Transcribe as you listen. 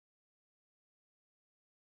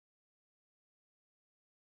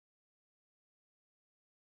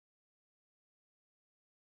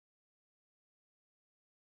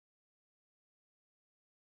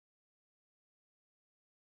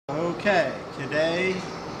Okay, today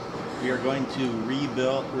we are going to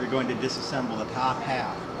disassemble the top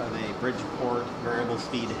half of a Bridgeport variable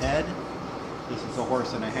speed head. This is a 1.5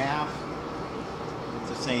 horse. It's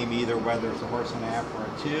the same either whether it's a 1.5 horse or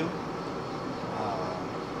a 2.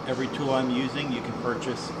 Every tool I'm using you can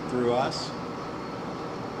purchase through us.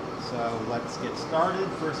 So let's get started.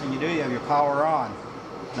 First thing you do, you have your power on.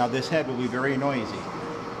 Now this head will be very noisy.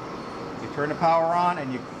 You turn the power on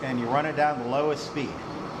and you run it down the lowest speed.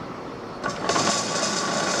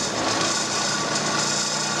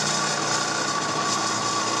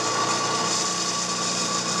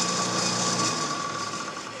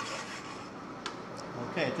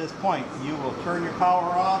 Okay, at this point you will turn your power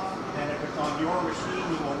off, and if it's on your machine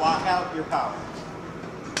you will lock out your power.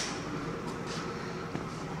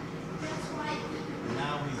 And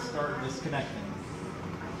now we start disconnecting.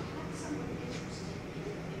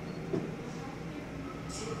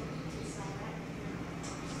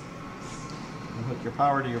 Hook your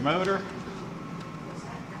power to your motor.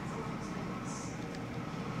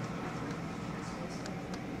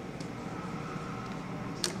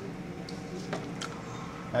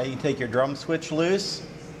 Now you can take your drum switch loose.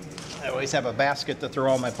 I always have a basket to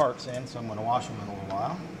throw all my parts in, so I'm going to wash them in a little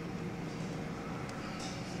while.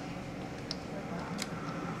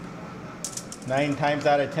 Nine times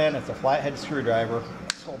out of 10, it's a flathead screwdriver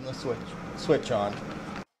holding the switch on.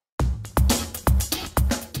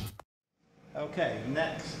 Okay,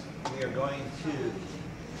 next we are going to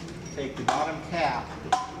take the bottom cap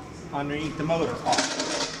underneath the motor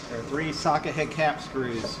off. There are 3 socket head cap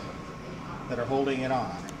screws that are holding it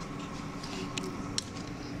on.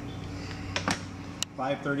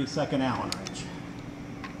 5/32 Allen wrench.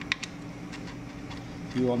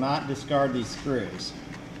 You will not discard these screws.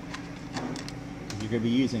 You're going to be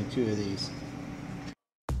using 2 of these.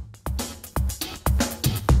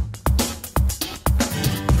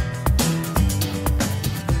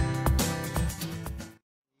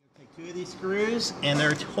 Screws, and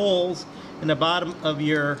there are holes in the bottom of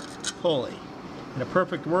your pulley. In a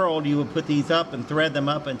perfect world you would put these up and thread them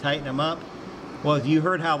up and tighten them up. Well, if you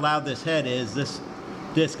heard how loud this head is, this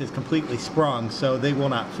disc is completely sprung, so they will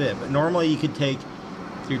not fit. But normally you could take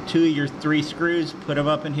your 2 of your 3 screws, put them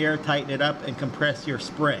up in here, tighten it up, and compress your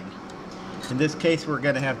spring. In this case we're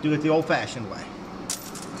going to have to do it the old-fashioned way.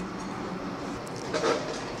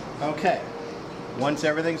 Okay, once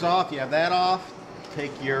everything's off, you have that off,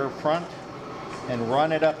 take your front and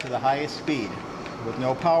run it up to the highest speed. With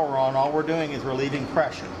no power on, all we're doing is relieving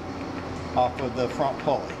pressure off of the front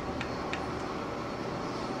pulley.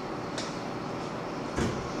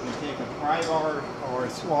 You take a pry bar or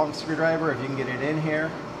a long screwdriver if you can get it in here,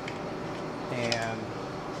 and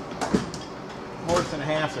 1.5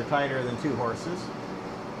 horses are tighter than 2 horses.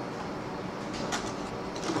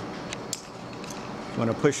 You want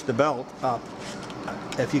to push the belt up.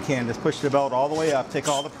 If you can, just push the belt all the way up, take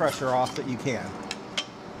all the pressure off that you can.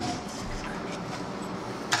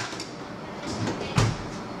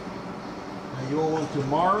 Now you will want to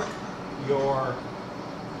mark your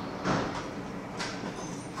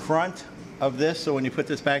front of this, so when you put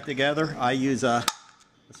this back together, I use a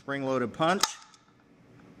spring-loaded punch.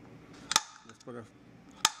 Just put a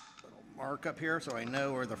little mark up here so I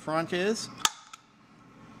know where the front is.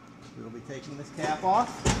 We'll be taking this cap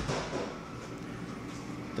off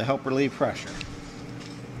to help relieve pressure.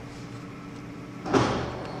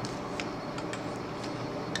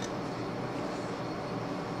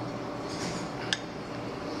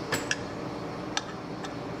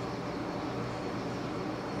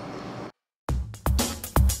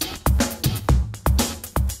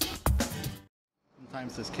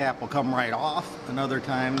 Sometimes this cap will come right off, and other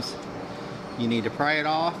times you need to pry it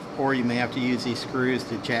off, or you may have to use these screws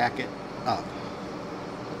to jack it up.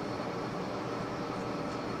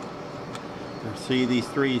 See these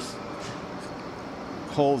 3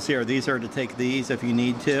 holes here? These are to take these if you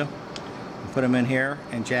need to. Put them in here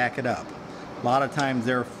and jack it up. A lot of times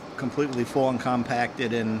they're completely full and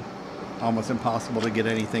compacted and almost impossible to get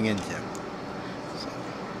anything into. So,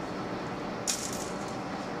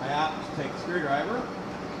 I opt to take a screwdriver.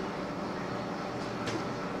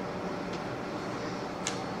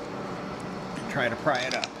 And try to pry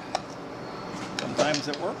it up. Sometimes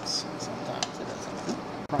it works, sometimes it doesn't.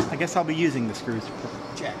 I guess I'll be using the screws to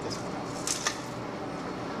jack this one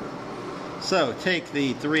up. So take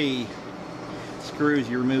the 3 screws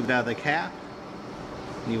you removed out of the cap,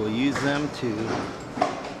 and you will use them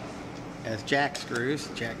as jack screws,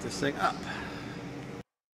 jack this thing up.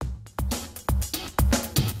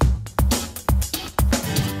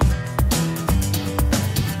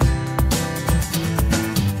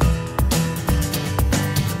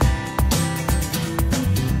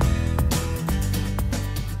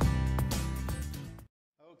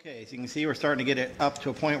 Okay, so you can see we're starting to get it up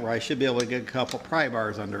to a point where I should be able to get a couple pry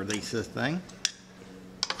bars underneath this thing.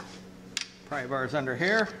 Pry bars under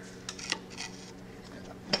here.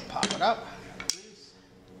 Pop it up.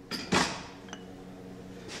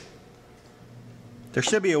 There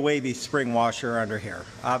should be a Wavy spring washer under here.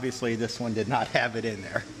 Obviously this one did not have it in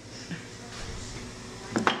there.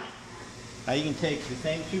 Now you can take the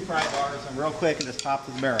same 2 pry bars and real quick and just pop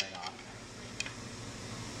the bearing off.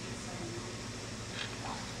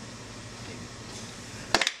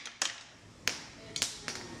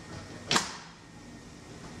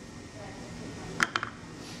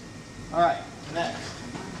 Alright, next.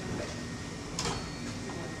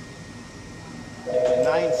 Take a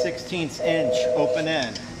 9/16 inch open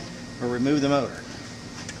end or remove the motor.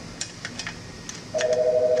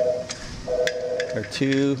 There are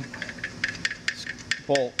 2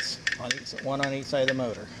 bolts, one on each side of the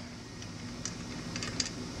motor.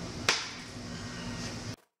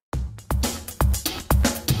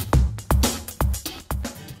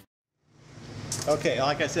 Okay,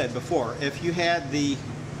 like I said before, if you had the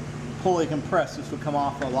pulley compressed, this would come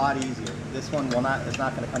off a lot easier. This one will not, it's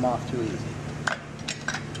not going to come off too easy.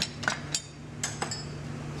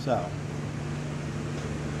 So,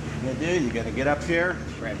 what you're going to do, you're going to get up here,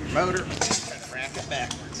 grab your motor, and rack it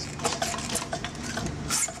backwards.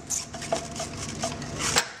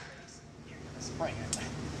 You're going to spring it.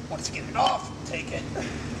 Once you get it off, take it,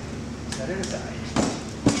 set it aside.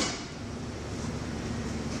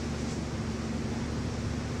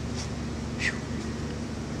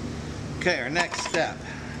 Okay, our next step.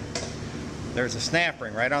 There's a snap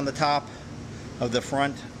ring right on the top of the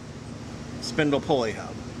front spindle pulley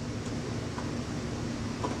hub.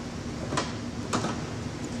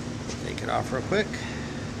 Take it off real quick.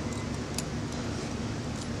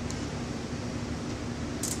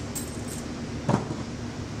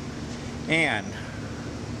 And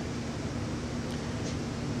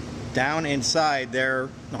down inside there,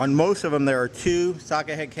 on most of them there are 2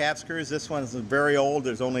 socket head cap screws. This one's very old,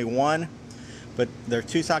 there's only 1. But there are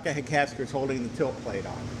 2 socket head cap screws holding the tilt plate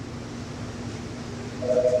on.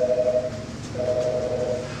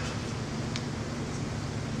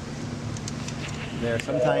 They're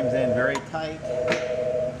sometimes in very tight,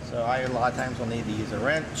 so I a lot of times will need to use a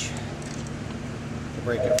wrench to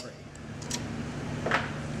break it free.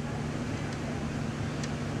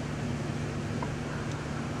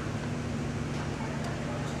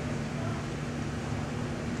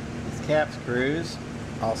 These cap screws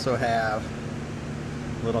also have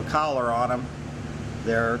a little collar on them.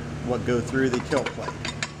 They're what go through the tilt plate.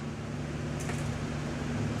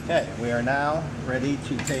 Okay, we are now ready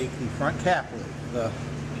to take the front cap loop. The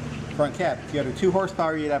front cap. If you had a 2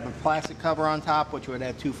 horsepower, you'd have a plastic cover on top, which would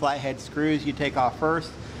have 2 flathead screws you take off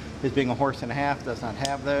first. This being a 1.5 horse, does not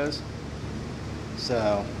have those.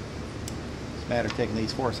 So it's a matter of taking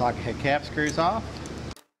these 4 socket head cap screws off.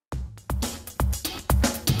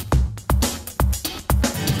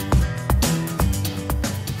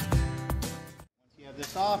 Once you have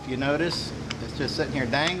this off, you notice it's just sitting here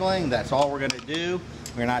dangling. That's all we're going to do.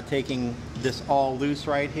 We're not taking this all loose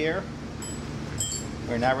right here.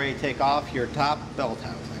 We're now ready to take off your top belt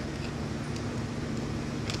housing.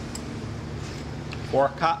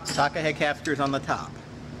 4 socket head cap screws on the top.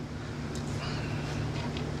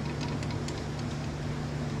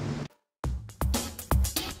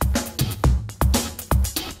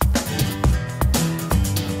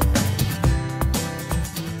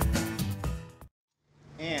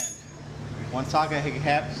 And 1 socket head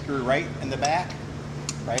cap screw right in the back,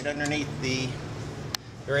 right underneath the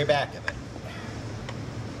very back of it.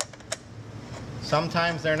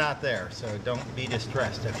 Sometimes they're not there, so don't be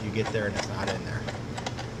distressed if you get there and it's not in there.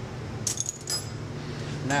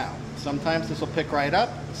 Now, sometimes this will pick right up,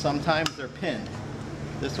 sometimes they're pinned.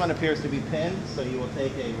 This one appears to be pinned, so you will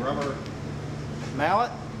take a rubber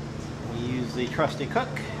mallet. We use the Trusty Cook.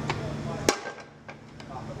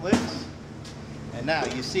 Pop it loose. And now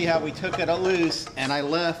you see how we took it loose and I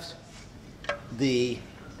left the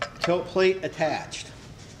tilt plate attached.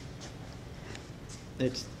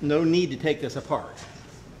 It's no need to take this apart.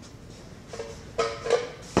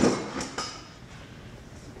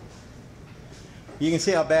 You can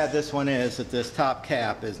see how bad this one is, that this top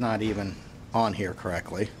cap is not even on here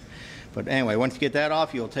correctly. But anyway, once you get that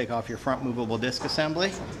off, you'll take off your front movable disc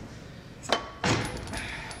assembly.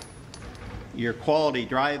 Your quality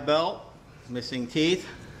drive belt, missing teeth.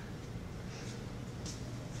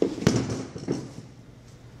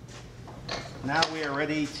 Now we are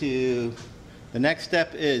ready to, the next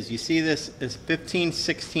step is, you see this is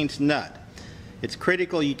 15/16 nut. It's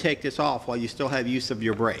critical you take this off while you still have use of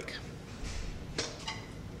your brake.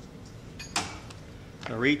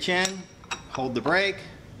 So reach in, hold the brake,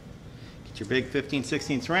 get your big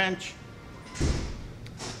 15/16 wrench,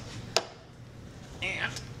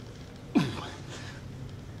 and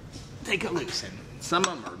take it loose. And some of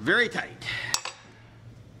them are very tight.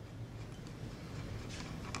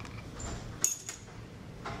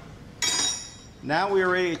 Now we are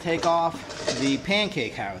ready to take off the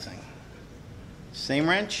pancake housing. Same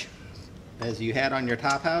wrench as you had on your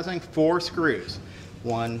top housing, 4 screws.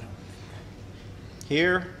 One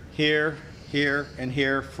here, here, here, and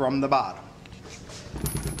here from the bottom.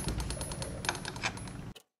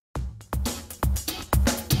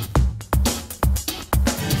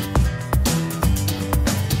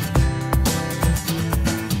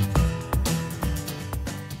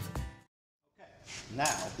 Now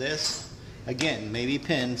this, again, may be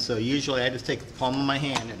pinned, so usually I just take the palm of my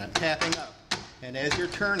hand and I'm tapping up. And as you're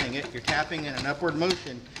turning it, you're tapping in an upward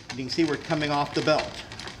motion, and you can see where it's coming off the belt.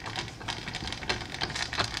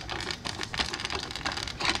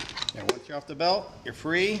 Now once you're off the belt, you're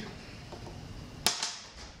free.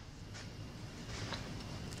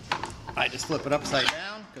 I just flip it upside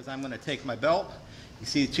down because I'm going to take my belt. You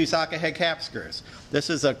see the 2 socket head cap screws. This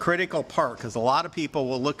is a critical part because a lot of people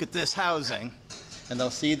will look at this housing and they'll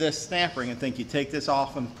see this snap ring and think you take this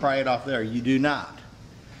off and pry it off there. You do not.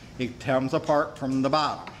 It comes apart from the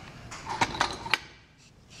bottom.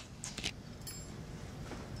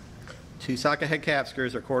 2 socket head cap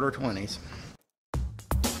screws are 1/4 20s.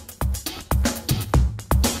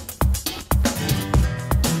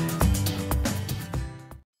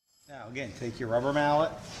 Now again, take your rubber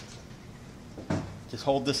mallet. Just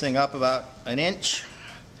hold this thing up about an inch.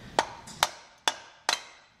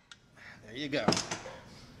 There you go.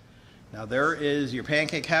 Now there is your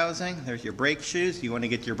pancake housing. There's your brake shoes. You want to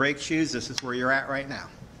get your brake shoes. This is where you're at right now.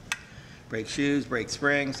 Brake shoes, brake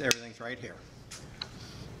springs, everything's right here.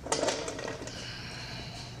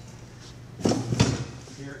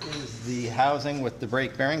 Here is the housing with the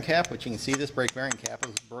brake bearing cap, which you can see this brake bearing cap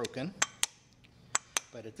is broken.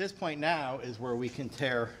 But at this point now is where we can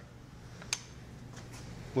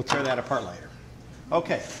we'll tear that apart later.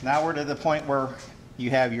 Okay, now we're to the point where you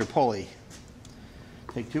have your pulley.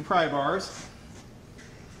 Take 2 pry bars.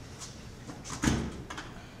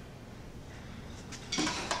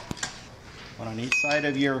 One on each side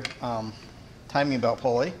of your timing belt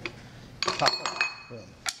pulley. Pop it off. Boom.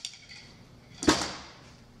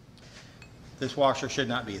 This washer should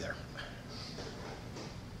not be there.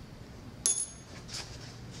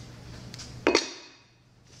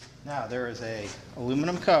 Now there is a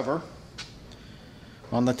aluminum cover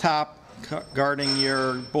on the top guarding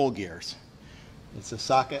your bowl gears. It's a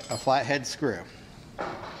flathead screw.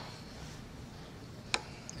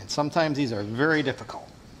 And sometimes these are very difficult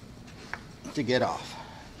to get off.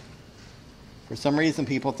 For some reason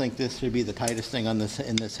people think this should be the tightest thing on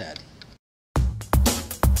in this head.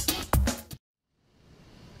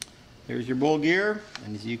 Here's your bowl gear,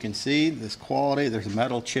 and as you can see, this quality, there's a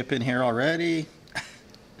metal chip in here already.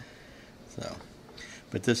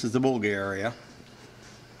 But this is the bowl gear area.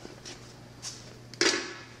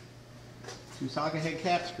 2 socket head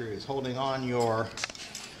cap screws holding on your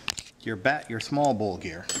small bowl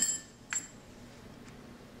gear.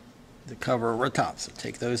 The cover over the top, so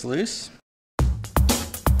take those loose.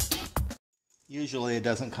 Usually it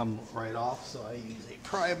doesn't come right off, so I use a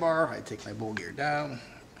pry bar. I take my bowl gear down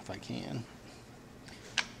if I can.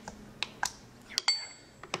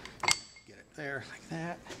 Get it there like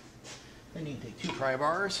that. Then you can take 2 pry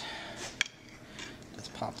bars.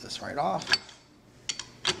 Just pop this right off.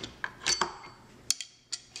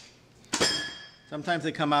 Sometimes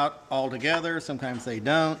they come out all together, sometimes they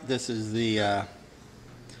don't. This is the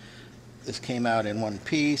this came out in one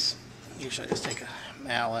piece. Usually I just take a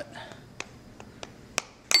mallet.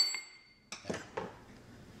 There.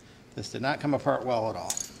 This did not come apart well at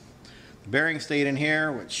all. The bearing stayed in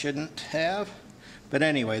here, which shouldn't have. But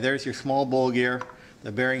anyway, there's your small bowl gear.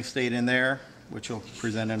 The bearing stayed in there, which will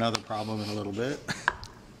present another problem in a little bit.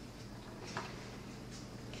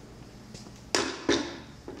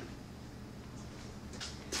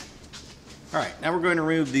 Alright, now we're going to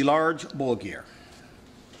remove the large bowl gear.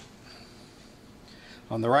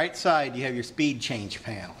 On the right side you have your speed change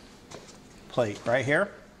panel plate right here.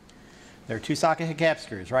 There are 2 socket head cap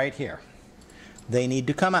screws right here. They need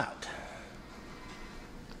to come out.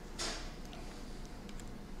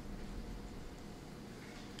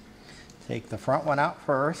 Take the front one out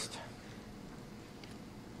first.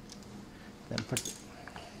 Then put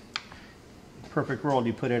the perfect world,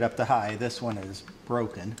 you put it up to high. This one is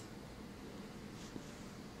broken.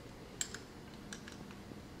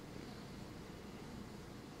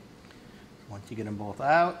 Once you get them both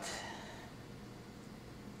out,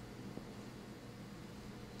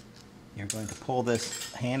 You're going to pull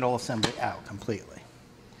this handle assembly out completely.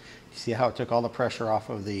 You see how it took all the pressure off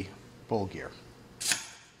of the bowl gear. So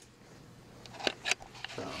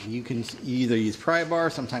you can either use pry bar,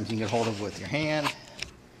 sometimes you can get hold of it with your hand,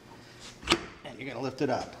 and you're going to lift it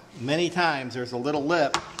up. Many times there's a little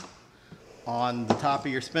lip on the top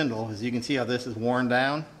of your spindle. As you can see how this is worn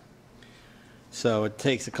down. So it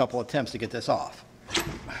takes a couple attempts to get this off.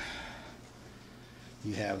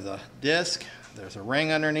 You have the disc, there's a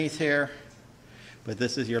ring underneath here, but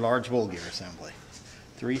this is your large bowl gear assembly.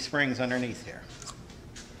 3 springs underneath here.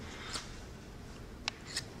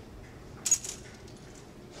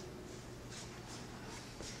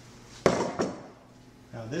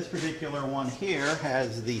 Now this particular one here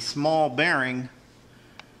has the small bearing,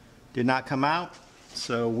 did not come out,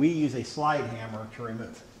 so we use a slide hammer to remove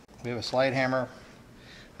it. We have a slide hammer.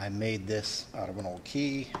 I made this out of an old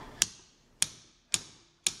key.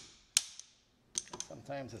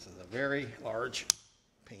 Sometimes this is a very large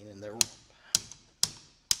pain in the rump.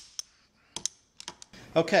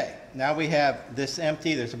 Okay, now we have this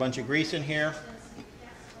empty. There's a bunch of grease in here.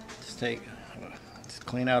 Just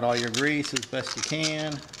clean out all your grease as best you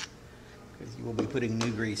can, because you will be putting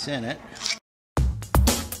new grease in it.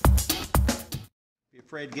 Be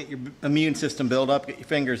afraid to get your immune system built up. Get your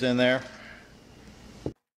fingers in there.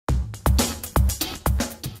 That'd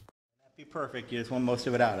be perfect. You just want most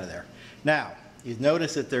of it out of there. Now, you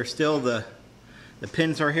notice that there's still the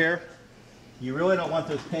pins are here. You really don't want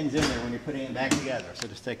those pins in there when you're putting it back together. So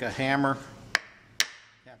just take a hammer,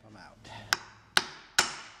 tap them out.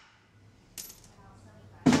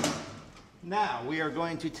 Now we are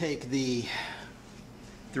going to take the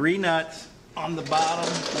 3 nuts on the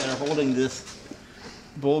bottom that are holding this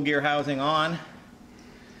bowl gear housing on.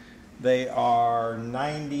 They are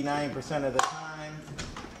 99% of the time,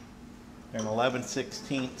 they're an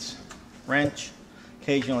 11/16 wrench.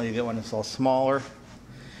 Occasionally you get one that's a little smaller,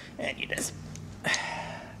 and you just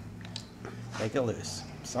take it loose.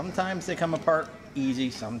 Sometimes they come apart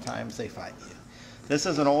easy, sometimes they fight you. This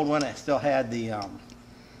is an old one that still had the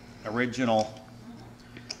original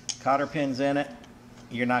cotter pins in it.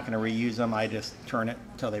 You're not going to reuse them. I just turn it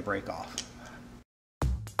until they break off.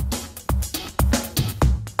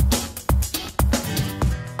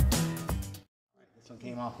 This one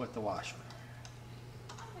came off with the washer.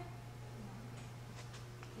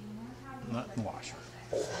 Nut and washer.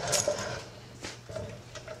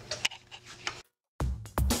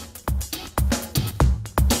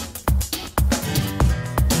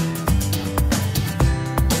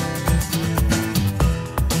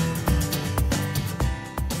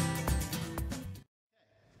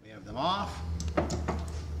 We have them off.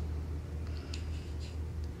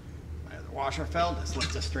 The washer fell, just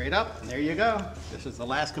lift it straight up, and there you go. This is the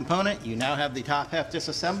last component. You now have the top half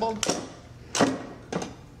disassembled.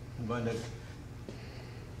 I'm going to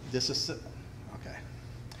okay.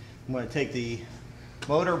 I'm going to take the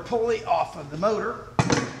motor pulley off of the motor,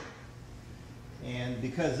 and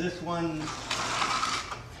because this one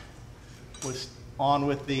was on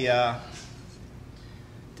with the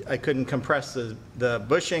I couldn't compress the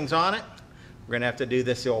bushings on it. We're going to have to do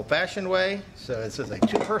this the old-fashioned way. So this is a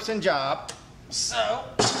 2-person job. So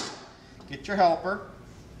get your helper.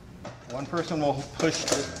 One person will push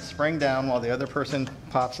the spring down while the other person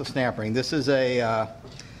pops the snap ring. This is a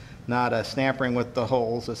not a snap ring with the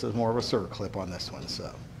holes. This is more of a circlip on this one.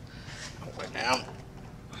 So hold it down.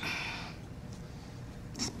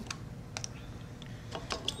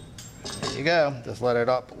 There you go. Just let it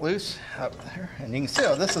up loose up there, and you can see,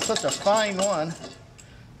 oh, this is such a fine one.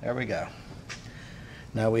 There we go.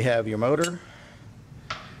 Now we have your motor,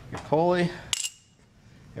 your pulley,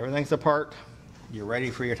 everything's apart. You're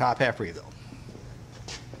ready for your top half rebuild.